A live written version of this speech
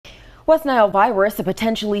West Nile virus, a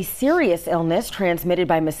potentially serious illness transmitted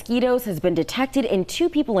by mosquitoes, has been detected in 2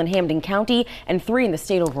 people in Hampden County and 3 in the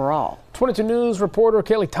state overall. 22 News reporter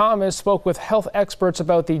Kaylee Thomas spoke with health experts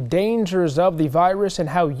about the dangers of the virus and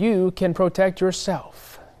how you can protect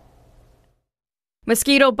yourself.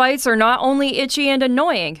 Mosquito bites are not only itchy and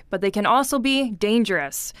annoying, but they can also be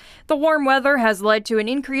dangerous. The warm weather has led to an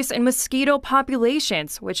increase in mosquito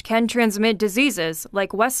populations, which can transmit diseases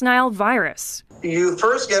like West Nile virus. You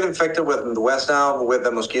first get infected with the West Nile with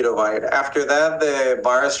the mosquito bite. After that, the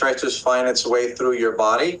virus tries to find its way through your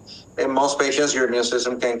body. In most patients, your immune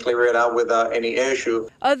system can clear it out without any issue.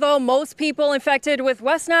 Although most people infected with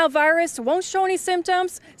West Nile virus won't show any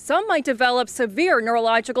symptoms, some might develop severe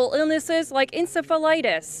neurological illnesses like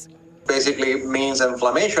encephalitis. Basically, it means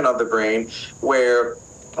inflammation of the brain where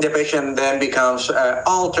the patient then becomes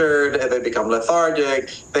altered, they become lethargic,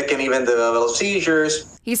 they can even develop seizures.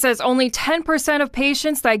 He says only 10% of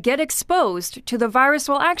patients that get exposed to the virus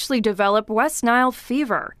will actually develop West Nile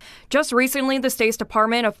fever. Just recently, the state's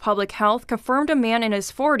Department of Public Health confirmed a man in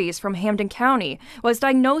his 40s from Hampden County was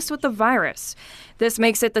diagnosed with the virus. This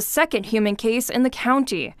makes it the second human case in the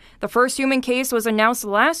county. The first human case was announced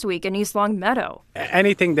last week in East Long Meadow.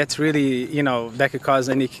 Anything that's really, that could cause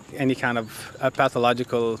any kind of a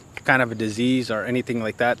pathological kind of a disease or anything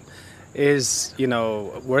like that is,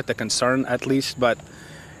 worth a concern at least, but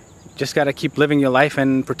just got to keep living your life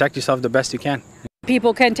and protect yourself the best you can.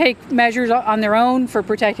 People can take measures on their own for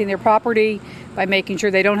protecting their property by making sure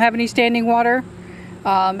they don't have any standing water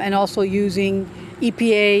and also using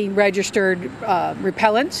EPA registered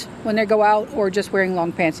repellents when they go out, or just wearing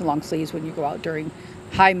long pants and long sleeves when you go out during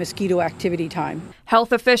high mosquito activity time.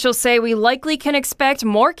 Health officials say we likely can expect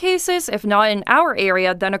more cases, if not in our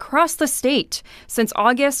area, than across the state, since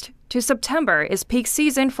August to September is peak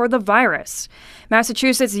season for the virus.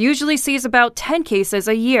 Massachusetts usually sees about 10 cases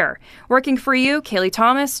a year. Working for you, Kaylee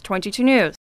Thomas, 22 News.